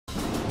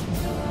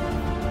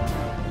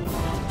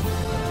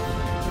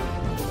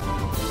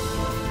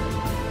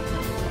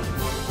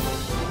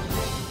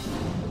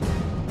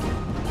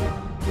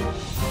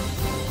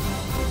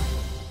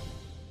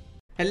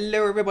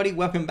Hello everybody,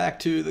 welcome back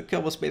to the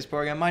Kerbal Space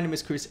Program. My name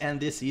is Chris and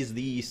this is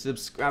the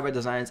Subscriber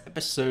Designs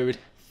episode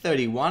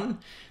 31.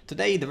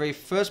 Today, the very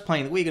first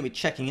plane that we're going to be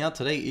checking out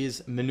today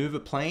is Maneuver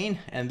plane,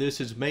 and this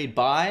is made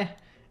by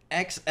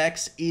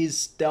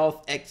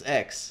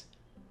XxistealthxX.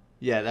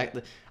 Yeah,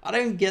 I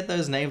don't get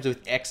those names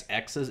with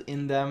XX's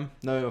in them.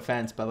 No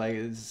offense, but like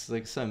it's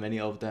like so many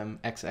of them.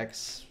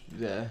 XX.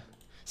 Yeah.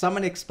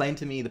 Someone explained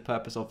to me the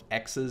purpose of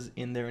X's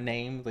in their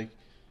name. Like,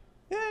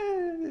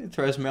 yeah, it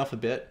throws me off a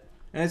bit.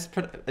 And it's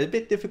a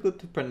bit difficult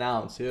to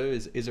pronounce. You know,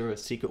 is there a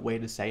secret way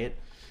to say it?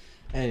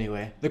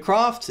 Anyway, the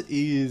craft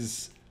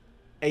is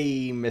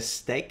a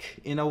mistake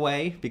in a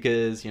way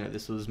because, you know,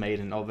 this was made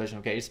in old version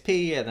of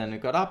KSP and then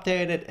it got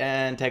updated,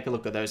 and take a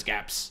look at those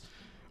gaps.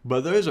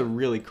 But those are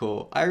really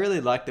cool. I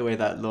really like the way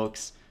that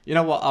looks. You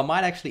know what? I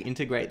might actually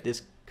integrate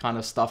this kind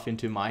of stuff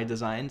into my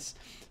designs.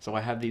 So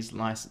I have these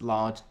nice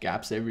large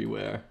gaps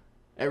everywhere.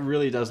 It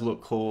really does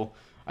look cool.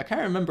 I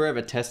can't remember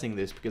ever testing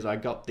this because I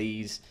got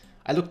these...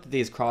 I looked at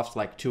these crafts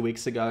like 2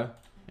 weeks ago,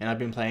 and I've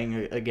been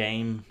playing a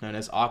game known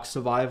as Ark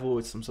Survival.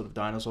 It's some sort of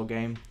dinosaur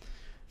game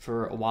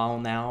for a while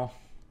now,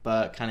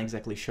 but can't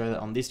exactly show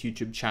that on this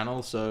YouTube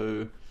channel.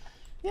 So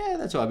yeah,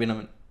 that's why I've been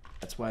on.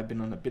 That's why I've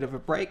been on a bit of a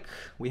break.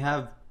 We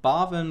have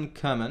Barvin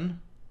Kerman.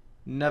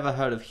 Never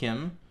heard of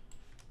him.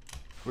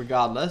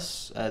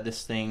 Regardless,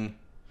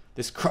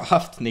 this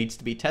craft needs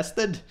to be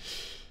tested.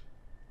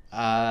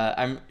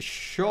 I'm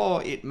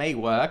sure it may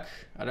work.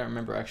 I don't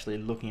remember actually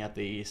looking at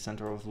the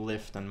center of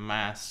lift and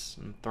mass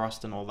and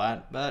thrust and all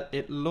that, but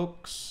it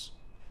looks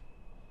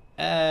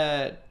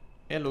good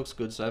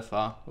so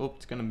far. Oh,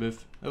 it's gonna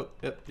move. Oh,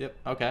 yep,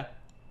 okay.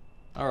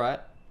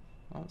 Alright.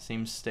 Well, it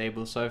seems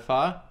stable so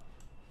far.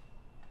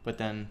 But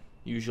then,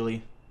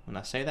 usually, when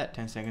I say that,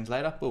 10 seconds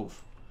later,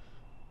 poof.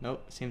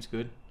 Nope, it seems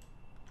good.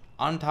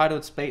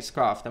 Untitled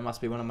spacecraft. That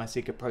must be one of my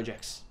secret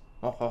projects.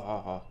 Oh, ho,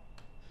 ho, ho.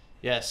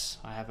 Yes,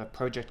 I have a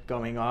project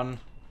going on.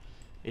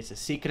 It's a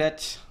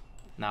secret.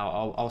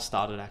 Now I'll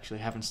start it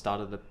actually. I haven't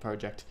started the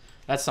project.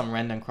 That's some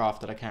random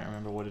craft that I can't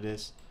remember what it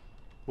is.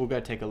 We'll go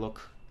take a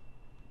look.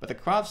 But the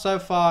craft so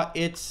far,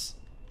 it's...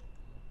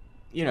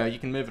 You know, you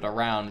can move it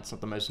around. It's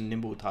not the most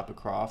nimble type of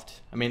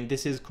craft. I mean,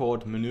 this is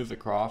called Maneuver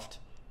craft.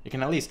 You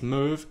can at least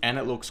move, and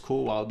it looks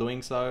cool while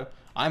doing so.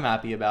 I'm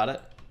happy about it.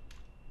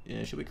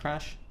 Yeah, should we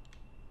crash?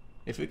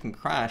 If we can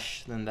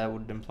crash, then that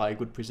would imply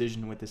good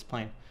precision with this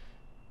plane.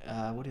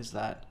 What is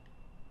that?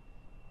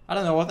 I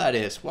don't know what that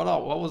is. What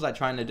was I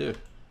trying to do?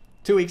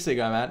 2 weeks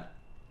ago, man.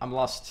 I'm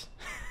lost.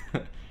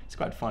 It's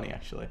quite funny,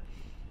 actually.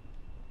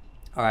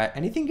 Alright,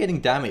 anything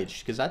getting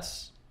damaged? Because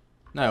that's...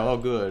 No, oh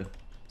good.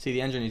 See,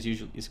 the engine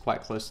is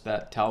quite close to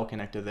that towel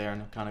connector there,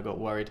 and I kind of got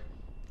worried.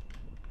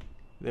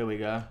 There we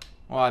go.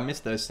 Oh, I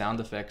missed those sound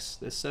effects.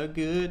 They're so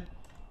good.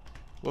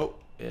 Whoa.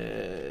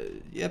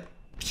 Yep.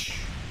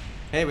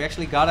 Hey, we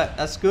actually got it.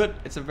 That's good.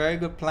 It's a very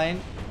good plane.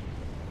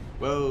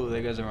 Whoa,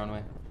 there goes the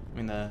runway. I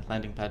mean the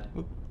landing pad.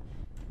 Oop.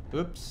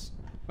 Oops.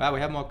 Wow,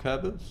 we have more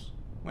Kerbals.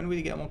 When did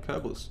we get more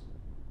Kerbals?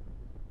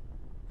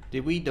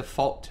 Did we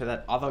default to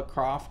that other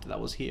craft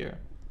that was here?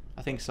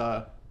 I think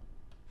so.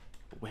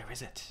 Where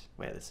is it?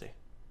 Where, let's see.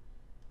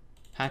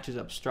 Hatch is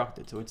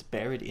obstructed, so it's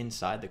buried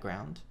inside the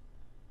ground.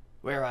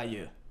 Where are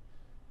you?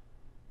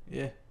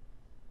 Yeah.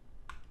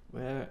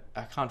 Where?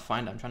 I can't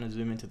find it. I'm trying to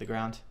zoom into the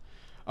ground.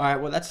 Alright,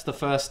 well that's the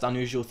first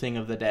unusual thing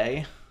of the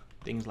day.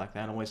 Things like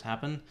that always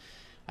happen.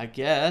 I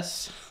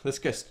guess let's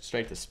go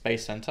straight to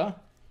Space Center,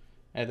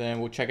 and then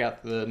we'll check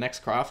out the next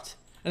craft.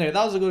 Anyway,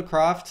 that was a good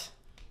craft.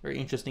 Very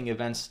interesting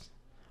events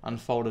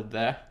unfolded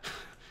there,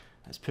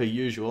 as per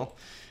usual.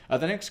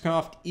 The next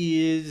craft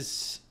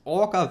is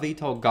ORCA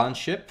VTOL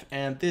Gunship,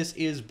 and this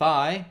is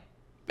by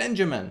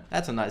Benjamin.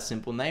 That's a nice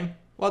simple name.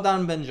 Well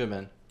done,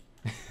 Benjamin.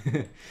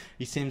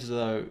 He seems as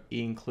though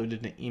he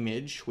included an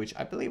image, which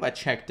I believe I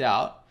checked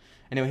out.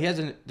 Anyway, he has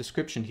a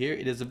description here.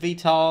 It is a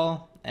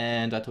VTOL,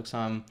 and I took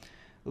some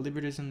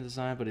liberties in the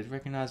design, but it's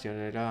recognized, yada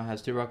yada,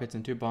 has 2 rockets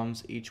and 2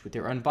 bombs, each with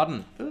their own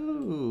button.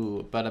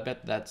 Ooh, but I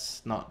bet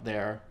that's not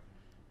there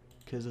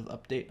because of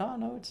update. Oh,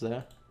 no, it's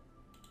there.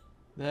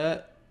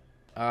 There.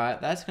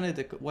 Alright, that's gonna...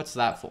 What's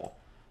that for?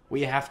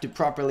 We have to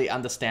properly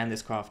understand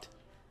this craft.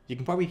 You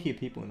can probably hear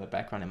people in the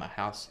background in my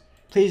house.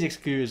 Please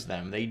excuse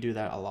them. They do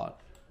that a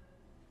lot.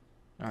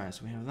 Alright,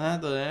 so we have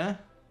that there.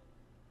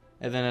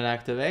 And then it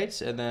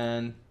activates, and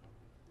then...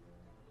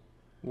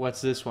 What's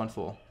this one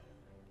for?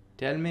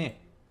 Tell me.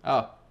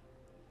 Oh,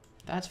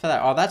 that's for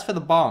that. Oh, that's for the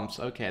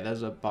bombs. Okay,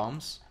 those are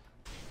bombs.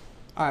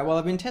 Alright, well,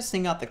 I've been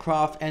testing out the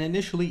craft, and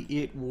initially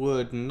it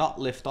would not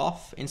lift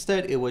off.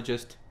 Instead, it would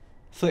just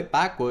flip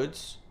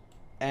backwards,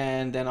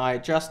 and then I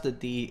adjusted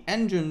the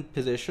engine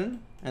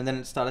position, and then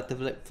it started to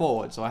flip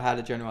forward. So I had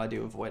a general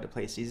idea of where to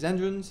place these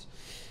engines.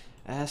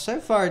 So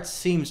far, it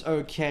seems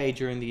okay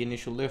during the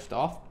initial lift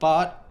off,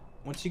 but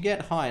once you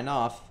get high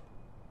enough,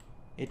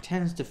 it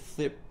tends to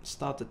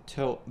start to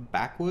tilt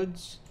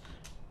backwards.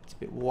 It's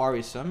a bit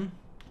worrisome.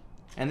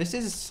 And this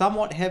is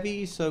somewhat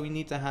heavy, so we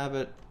need to have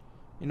it,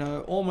 you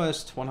know,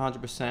 almost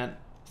 100%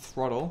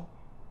 throttle.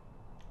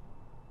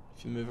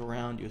 If you move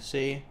around, you'll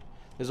see.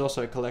 There's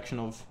also a collection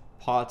of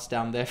parts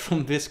down there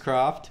from this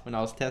craft when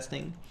I was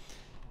testing.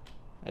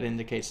 That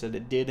indicates that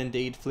it did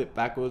indeed flip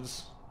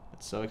backwards.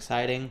 It's so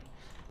exciting.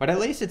 But at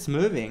least it's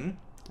moving.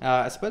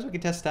 I suppose we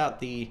can test out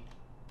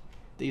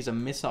these are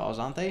missiles,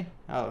 aren't they?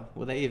 Oh,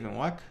 will they even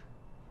work?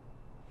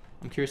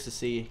 I'm curious to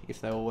see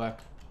if they will work.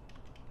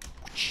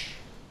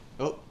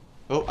 Oh,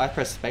 I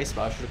pressed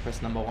spacebar. I should have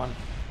pressed number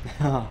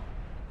 1.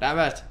 Damn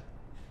it!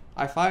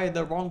 I fired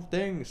the wrong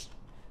things.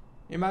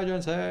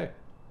 Emergency!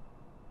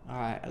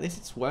 Alright, at least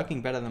it's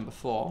working better than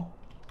before.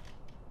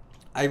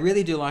 I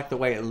really do like the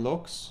way it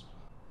looks.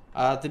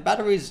 The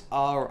batteries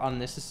are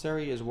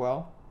unnecessary as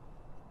well.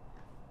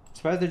 I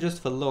suppose they're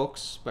just for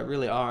looks, but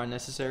really are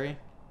unnecessary.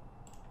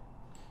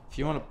 If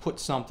you want to put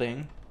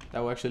something that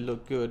will actually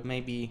look good,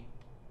 maybe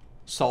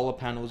solar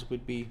panels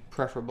would be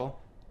preferable.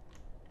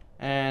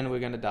 And we're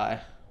gonna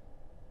die.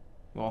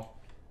 Well,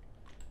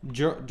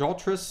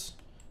 Joltrus.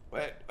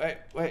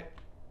 Wait.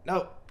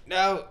 No.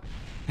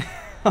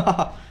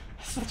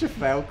 Such a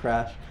fail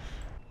crash.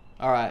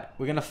 Alright,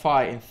 we're gonna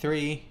fight in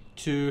 3,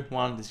 2,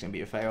 1. This is gonna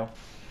be a fail.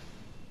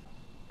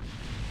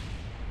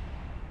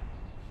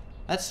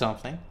 That's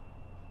something.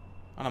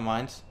 I don't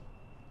mind.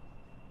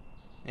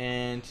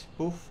 And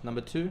poof,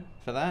 number 2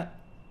 for that.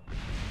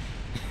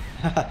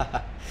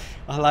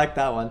 I like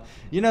that one.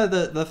 You know,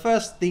 the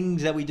first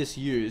things that we just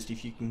used,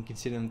 if you can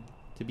consider them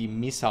to be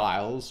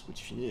missiles,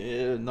 which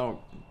not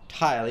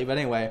entirely, but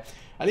anyway,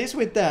 at least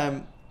with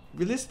them,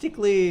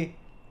 realistically,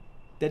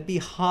 they'd be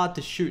hard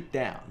to shoot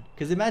down.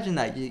 Because imagine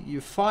that, you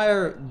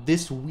fire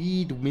this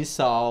weird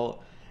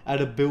missile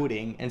at a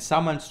building and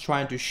someone's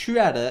trying to shoot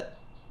at it.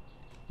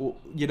 Well,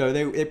 you know,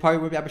 they probably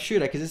won't be able to shoot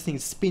it because this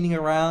thing's spinning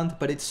around,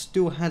 but it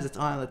still has its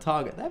eye on the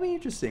target. That'd be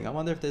interesting. I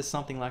wonder if there's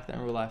something like that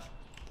in real life.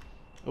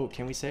 Oh,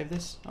 can we save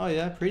this? Oh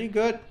yeah, pretty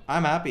good.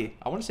 I'm happy.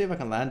 I want to see if I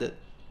can land it.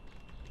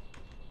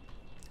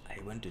 I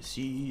want to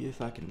see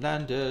if I can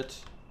land it.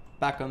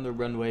 Back on the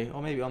runway,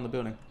 or maybe on the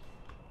building.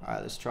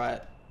 Alright, let's try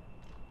it.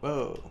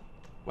 Whoa.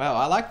 Wow,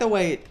 I like the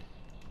way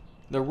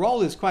the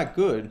roll is quite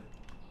good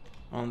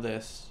on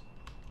this.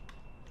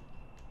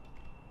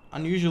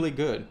 Unusually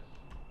good.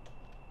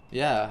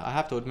 Yeah, I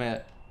have to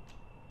admit.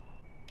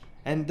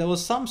 And there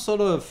was some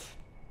sort of,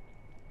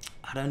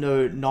 I don't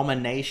know,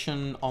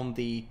 nomination on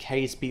the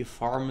KSP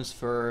forums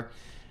for,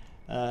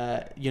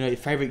 you know, your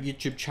favorite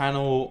YouTube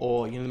channel,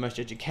 or, you know, the most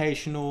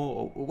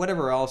educational, or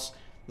whatever else.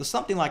 There's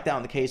something like that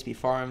on the KSP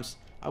forums.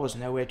 I was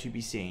nowhere to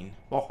be seen.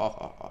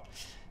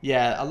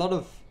 Yeah, a lot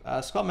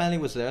of, Scott Manley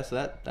was there,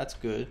 so that's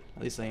good.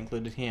 At least they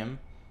included him.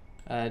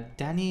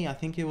 Danny, I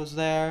think he was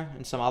there,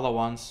 and some other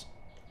ones.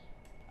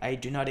 I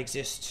do not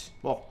exist.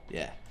 Well,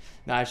 yeah.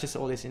 No, it's just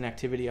all this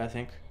inactivity, I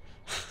think.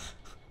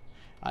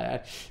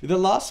 The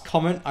last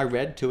comment I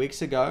read 2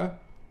 weeks ago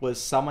was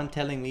someone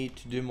telling me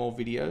to do more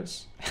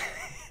videos.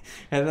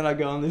 And then I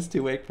go on this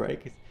 2-week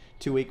break.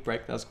 2-week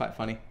break, that was quite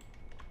funny.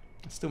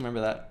 I still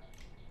remember that.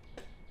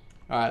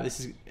 Alright, this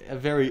is a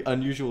very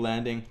unusual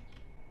landing.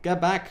 Go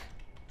back.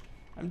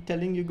 I'm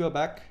telling you, go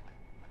back.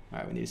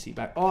 Alright, we need to see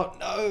back. Oh,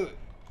 no.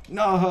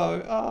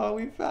 No. Oh,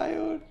 we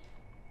failed.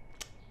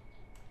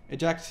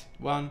 Eject.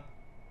 1,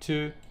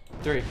 2,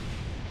 3.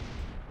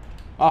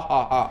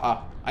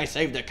 I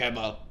saved the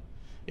Kerbal.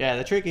 Yeah,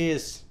 the trick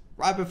is,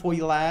 right before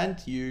you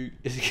land, you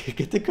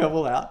get the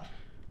Kerbal out.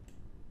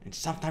 And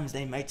sometimes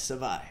they might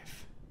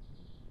survive.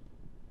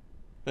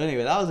 But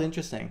anyway, that was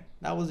interesting.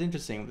 That was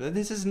interesting.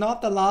 This is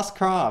not the last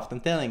craft, I'm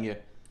telling you.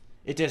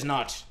 It is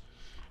not.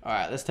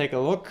 Alright, let's take a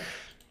look.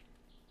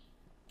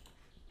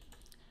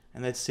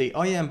 And let's see.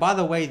 Oh yeah, and by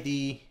the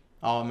way,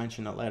 I'll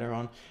mention it later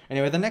on.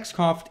 Anyway, the next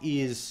craft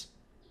is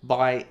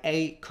by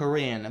a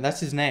Korean, and that's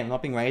his name.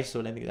 Not being racist or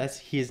anything. That's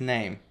his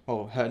name,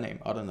 or her name.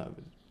 I don't know.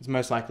 It's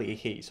most likely a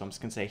he, so I'm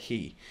just gonna say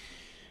he.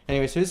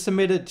 Anyway, so he's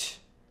submitted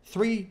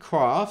 3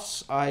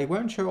 crafts. I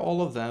won't show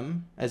all of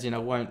them, as in I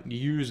won't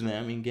use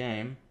them in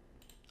game,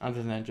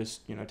 other than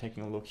just, you know,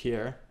 taking a look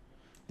here.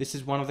 This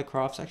is one of the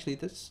crafts. Actually,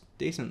 that's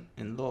decent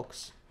in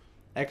looks.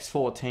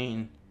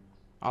 X14.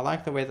 I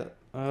like the way that.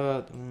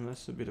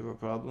 That's a bit of a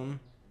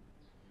problem,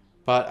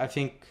 but I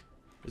think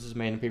this is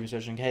made in previous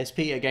version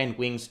KSP. Again,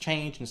 wings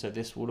change, and so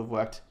this would have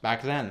worked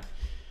back then.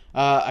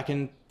 I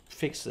can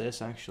fix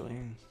this, actually.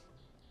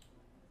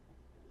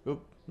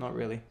 Oop, not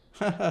really.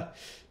 Not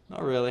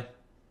really.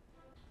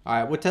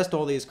 Alright, we'll test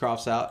all these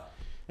crafts out.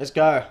 Let's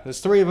go. There's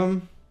 3 of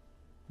them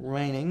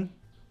remaining,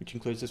 which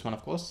includes this one,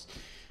 of course.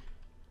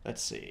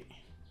 Let's see.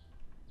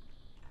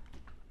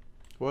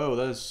 Whoa,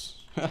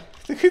 those...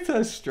 Look at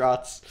those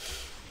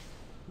struts.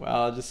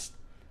 Wow, just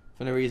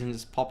for no reason,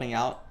 just popping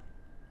out.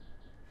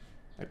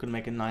 That could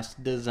make a nice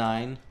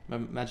design.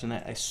 Imagine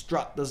that, a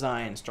strut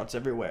design. Struts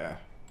everywhere.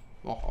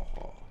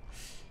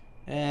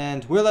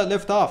 And will it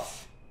lift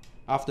off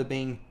after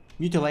being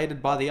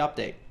mutilated by the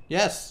update?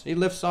 Yes, it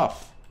lifts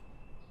off.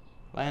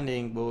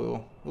 Landing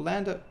will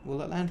land it.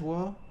 Will it land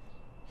well?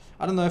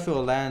 I don't know if it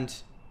will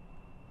land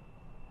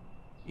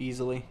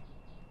easily.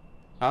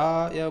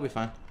 Yeah, it'll be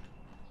fine.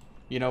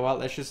 You know what?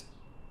 Let's just.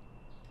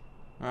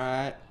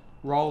 Alright.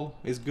 Roll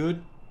is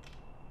good.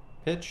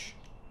 Pitch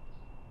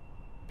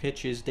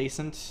is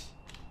decent.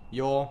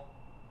 Yaw.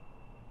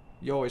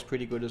 You're always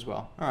pretty good as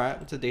well.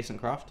 Alright, it's a decent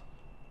craft.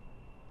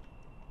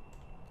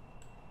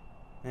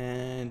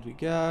 And we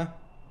go.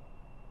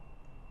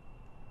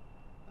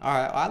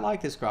 Alright, I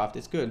like this craft.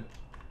 It's good.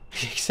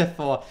 Except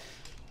for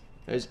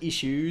those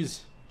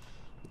issues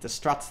with the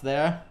struts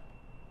there.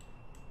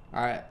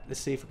 Alright, let's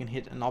see if we can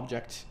hit an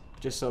object.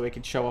 Just so we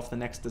can show off the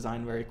next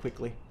design very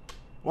quickly.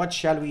 What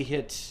shall we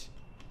hit?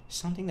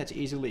 Something that's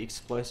easily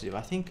explosive.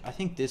 I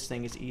think this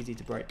thing is easy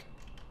to break.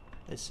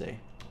 Let's see.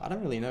 I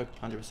don't really know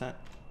 100%.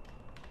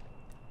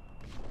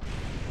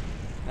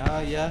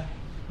 Yeah.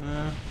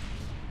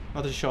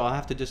 Not too sure. I'll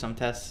have to do some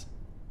tests.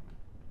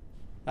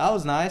 That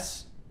was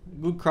nice.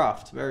 Good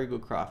craft. Very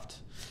good craft.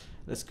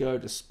 Let's go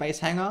to Space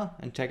Hangar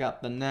and check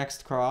out the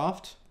next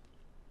craft.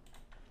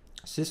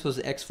 So this was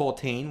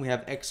X14. We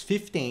have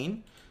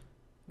X15.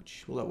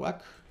 Which, will it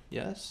work?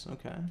 Yes.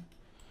 Okay.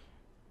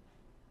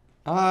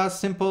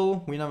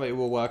 Simple. We know it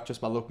will work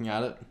just by looking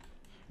at it.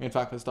 In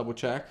fact, let's double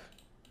check.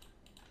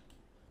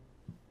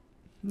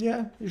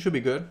 Yeah, it should be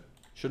good.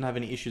 Shouldn't have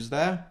any issues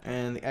there.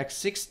 And the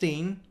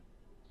X16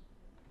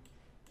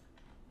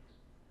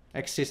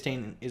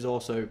 is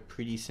also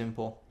pretty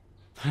simple.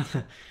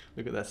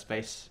 Look at that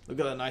space. Look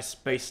at that nice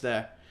space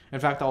there. In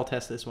fact, I'll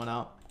test this one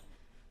out.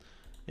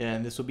 Yeah,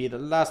 and this will be the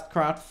last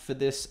craft for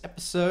this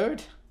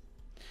episode.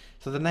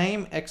 So the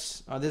name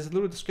there's a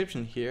little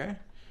description here.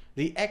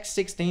 The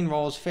X16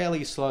 rolls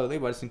fairly slowly,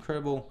 but its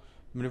incredible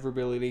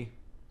maneuverability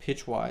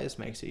pitch-wise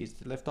makes it easy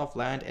to lift off,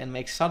 land, and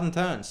make sudden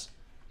turns.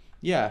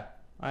 Yeah,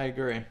 I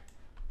agree.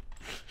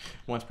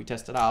 Once we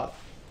test it out,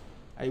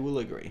 I will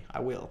agree.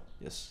 I will,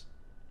 yes.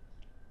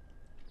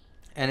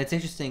 And it's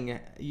interesting,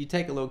 you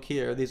take a look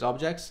here, these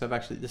objects have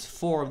actually, there's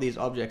 4 of these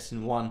objects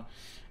in one.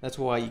 That's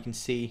why you can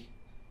see,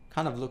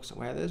 kind of looks,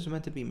 where there's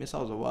meant to be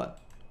missiles or what?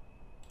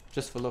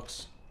 Just for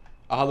looks.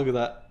 Oh, look at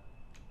that.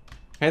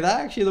 Hey,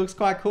 that actually looks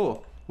quite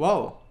cool.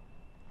 Whoa.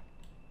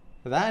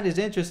 That is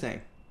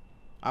interesting.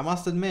 I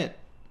must admit.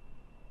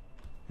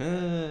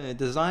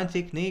 Design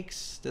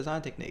techniques.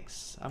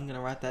 I'm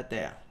gonna write that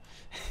down.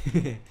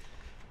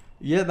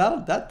 Yeah,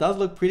 that does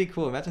look pretty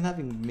cool. Imagine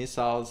having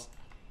missiles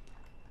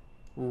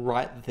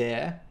right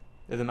there,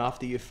 and then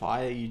after you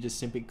fire, you just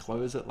simply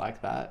close it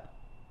like that.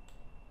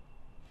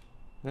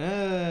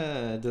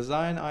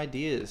 Design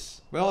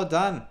ideas. Well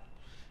done.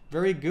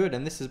 Very good.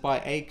 And this is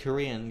by a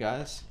Korean,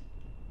 guys.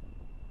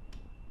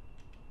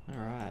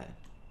 Alright.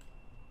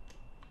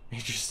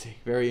 Interesting.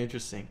 Very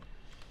interesting.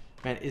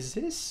 Man, is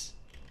this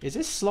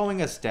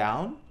slowing us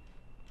down?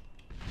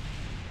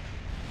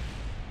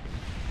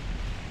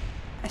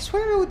 I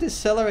swear it would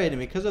decelerate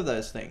me because of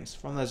those things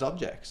from those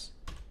objects.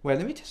 Wait,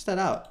 let me test that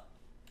out.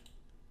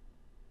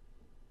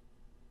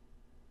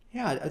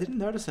 Yeah, I didn't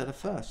notice that at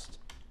first.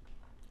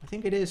 I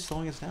think it is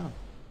slowing us down.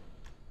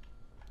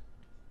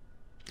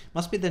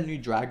 Must be the new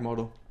drag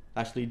model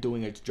actually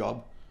doing its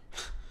job.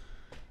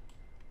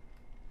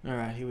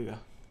 Alright, here we go.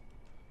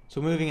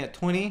 So moving at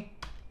 20.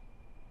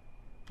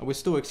 Oh, we're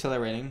still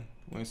accelerating.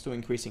 We're still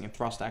increasing in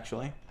thrust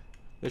actually.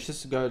 Let's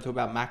just go to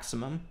about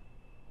maximum.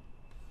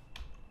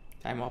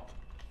 Time up.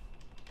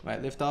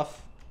 Right, lift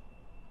off.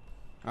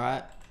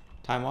 Alright,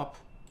 time up.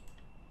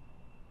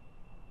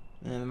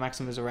 And the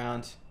maximum is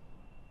around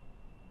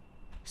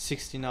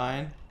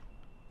 69.6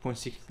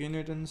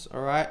 kilonewtons.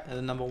 Alright, and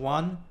then number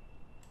 1.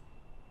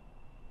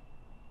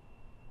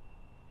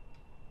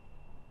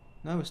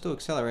 No, we're still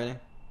accelerating.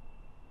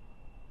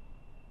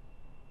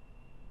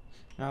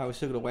 Alright, we're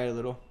still gonna wait a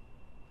little.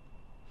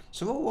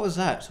 So what was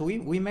that? So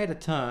we made a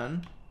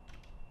turn.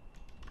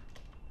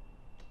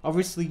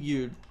 Obviously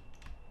you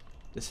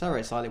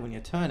decelerate slightly when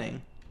you're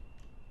turning.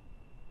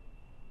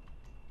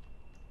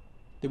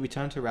 Did we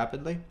turn too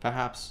rapidly?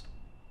 Perhaps.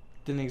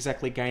 Didn't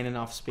exactly gain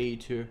enough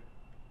speed to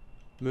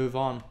move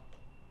on.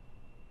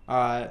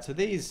 Alright, so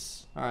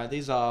these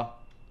are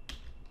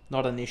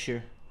not an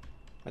issue.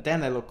 But damn,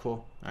 they look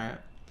cool. Alright.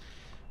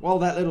 Well,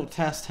 that little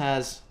test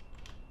has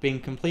been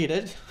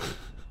completed.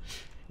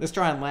 Let's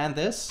try and land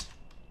this.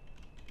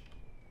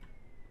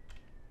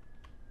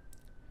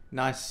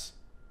 Nice.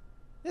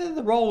 Yeah,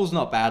 the roll's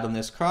not bad on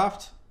this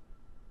craft.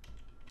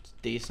 It's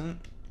decent.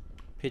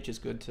 Pitch is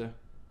good too.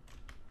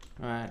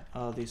 Alright,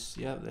 oh these,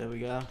 yeah, there we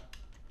go.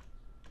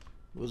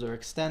 Wheels are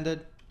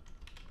extended.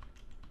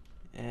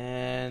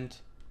 And,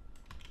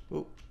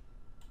 oh,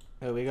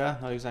 there we go.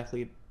 Not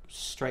exactly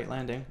straight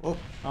landing. Oh,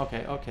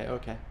 okay.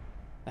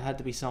 There had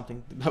to be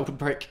something that would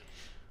break.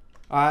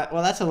 Alright,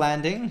 well that's a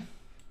landing.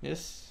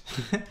 Yes.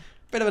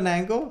 Bit of an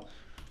angle.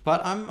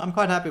 But I'm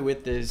quite happy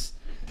with these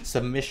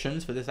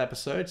submissions for this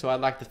episode. So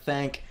I'd like to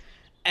thank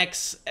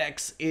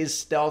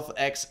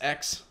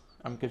XxistealthxX.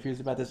 I'm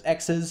confused about those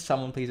X's.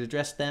 Someone please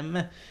address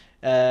them.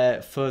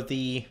 For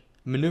the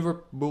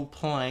maneuverable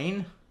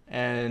plane.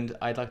 And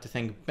I'd like to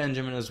thank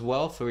Benjamin as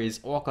well for his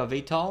ORCA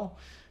VTOL.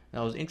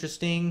 That was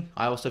interesting.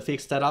 I also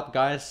fixed that up,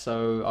 guys.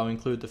 So I'll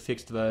include the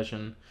fixed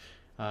version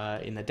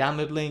in the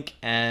download link.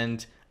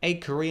 And a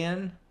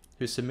Korean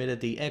who submitted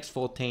the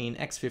X14,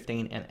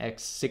 X15, and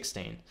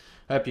X16.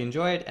 Hope you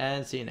enjoyed,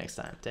 and see you next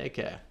time. Take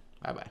care.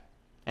 Bye-bye.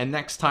 And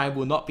next time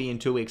will not be in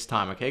 2 weeks'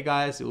 time, okay,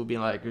 guys? It will be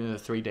like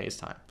 3 days'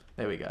 time.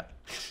 There we go.